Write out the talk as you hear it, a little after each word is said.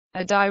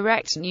A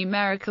direct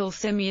numerical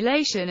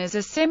simulation is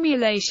a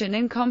simulation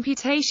in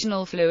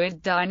computational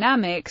fluid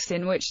dynamics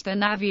in which the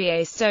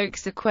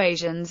Navier-Stokes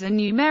equations are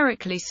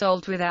numerically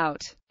solved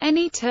without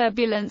any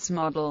turbulence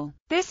model.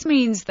 This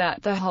means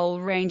that the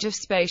whole range of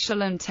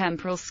spatial and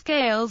temporal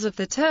scales of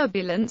the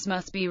turbulence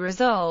must be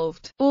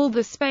resolved. All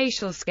the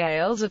spatial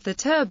scales of the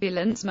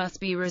turbulence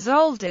must be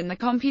resolved in the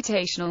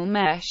computational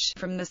mesh,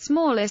 from the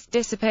smallest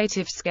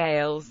dissipative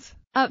scales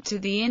up to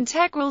the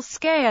integral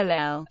scale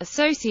L,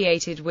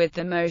 associated with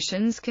the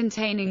motions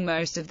containing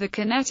most of the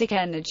kinetic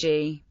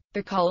energy.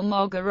 The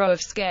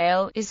Kolmogorov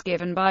scale is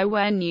given by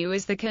where nu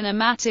is the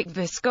kinematic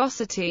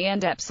viscosity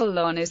and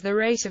epsilon is the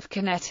rate of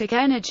kinetic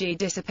energy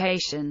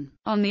dissipation.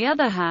 On the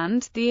other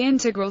hand, the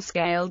integral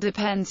scale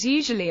depends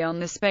usually on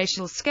the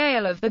spatial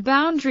scale of the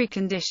boundary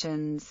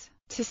conditions.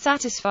 To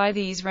satisfy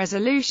these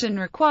resolution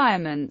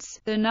requirements,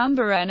 the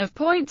number n of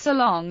points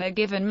along a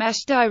given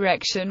mesh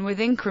direction with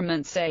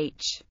increments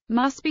h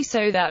must be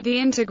so that the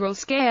integral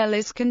scale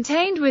is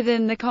contained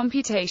within the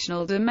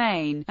computational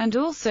domain, and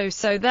also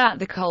so that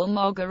the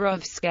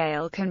Kolmogorov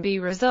scale can be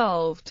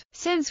resolved,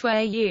 since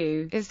where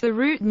u is the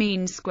root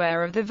mean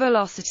square of the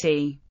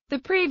velocity. The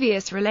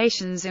previous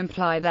relations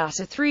imply that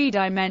a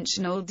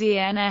three-dimensional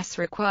DNS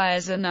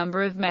requires a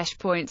number of mesh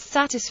points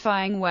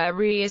satisfying where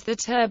ρ is the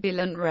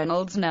turbulent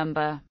Reynolds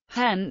number.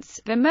 Hence,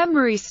 the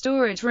memory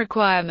storage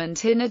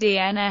requirement in a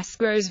DNS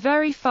grows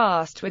very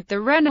fast with the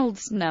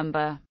Reynolds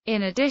number.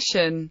 In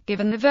addition,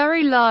 given the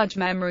very large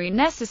memory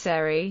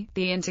necessary,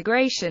 the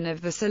integration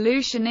of the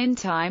solution in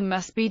time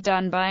must be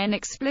done by an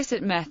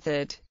explicit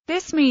method.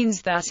 This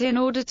means that in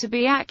order to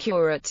be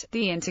accurate,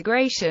 the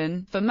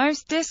integration, for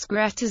most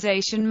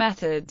discretization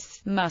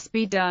methods, must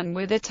be done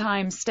with a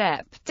time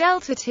step,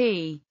 delta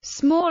t,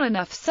 small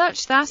enough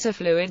such that a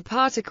fluid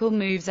particle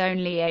moves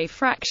only a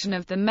fraction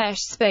of the mesh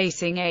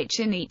spacing h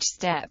in each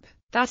step.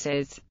 That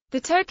is,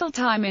 the total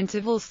time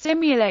interval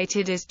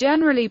simulated is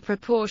generally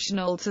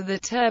proportional to the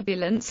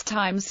turbulence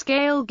time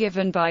scale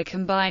given by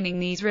combining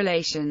these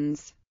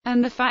relations,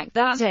 and the fact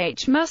that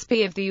h must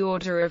be of the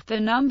order of the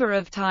number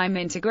of time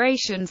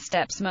integration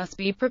steps must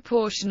be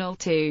proportional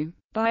to.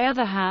 By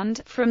other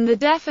hand, from the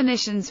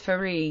definitions for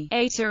ρ,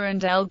 eta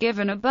and L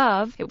given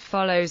above, it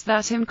follows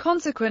that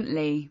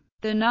inconsequently,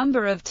 the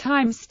number of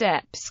time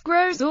steps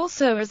grows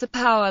also as a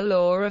power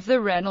law of the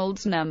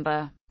Reynolds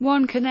number.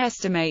 One can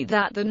estimate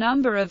that the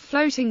number of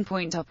floating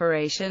point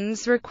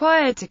operations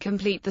required to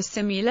complete the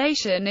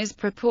simulation is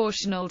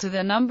proportional to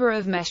the number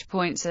of mesh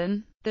points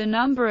and the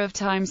number of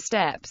time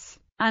steps.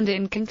 And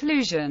in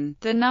conclusion,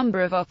 the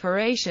number of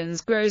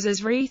operations grows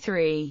as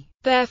ρ3.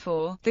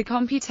 Therefore, the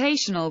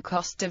computational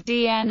cost of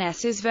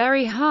DNS is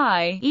very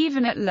high,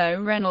 even at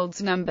low Reynolds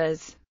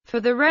numbers. For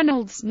the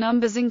Reynolds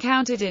numbers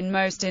encountered in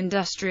most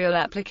industrial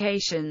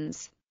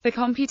applications, the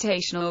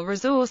computational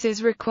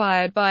resources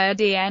required by a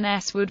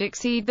DNS would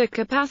exceed the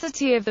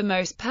capacity of the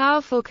most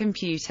powerful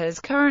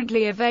computers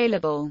currently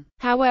available.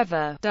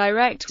 However,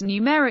 direct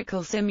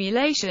numerical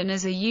simulation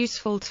is a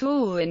useful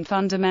tool in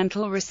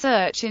fundamental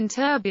research in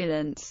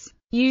turbulence.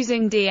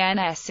 Using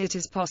DNS, it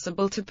is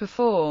possible to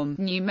perform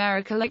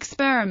numerical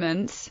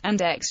experiments and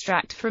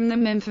extract from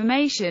them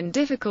information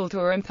difficult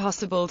or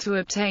impossible to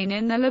obtain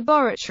in the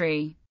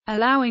laboratory,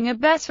 allowing a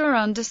better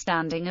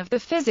understanding of the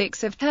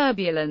physics of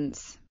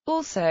turbulence.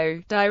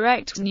 Also,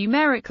 direct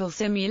numerical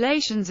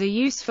simulations are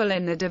useful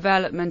in the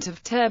development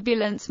of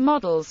turbulence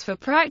models for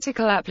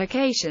practical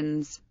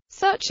applications,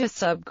 such as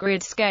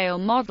subgrid scale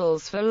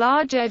models for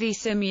large eddy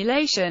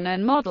simulation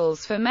and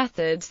models for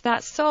methods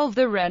that solve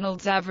the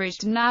Reynolds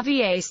averaged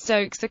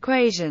Navier-Stokes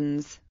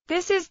equations.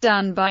 This is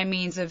done by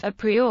means of a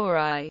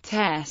priori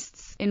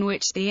tests, in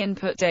which the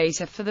input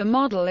data for the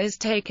model is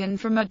taken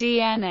from a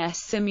DNS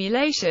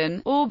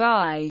simulation, or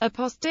by a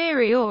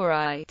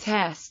posteriori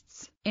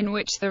tests, in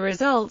which the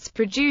results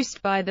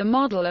produced by the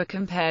model are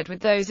compared with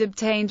those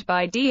obtained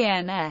by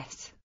DNS.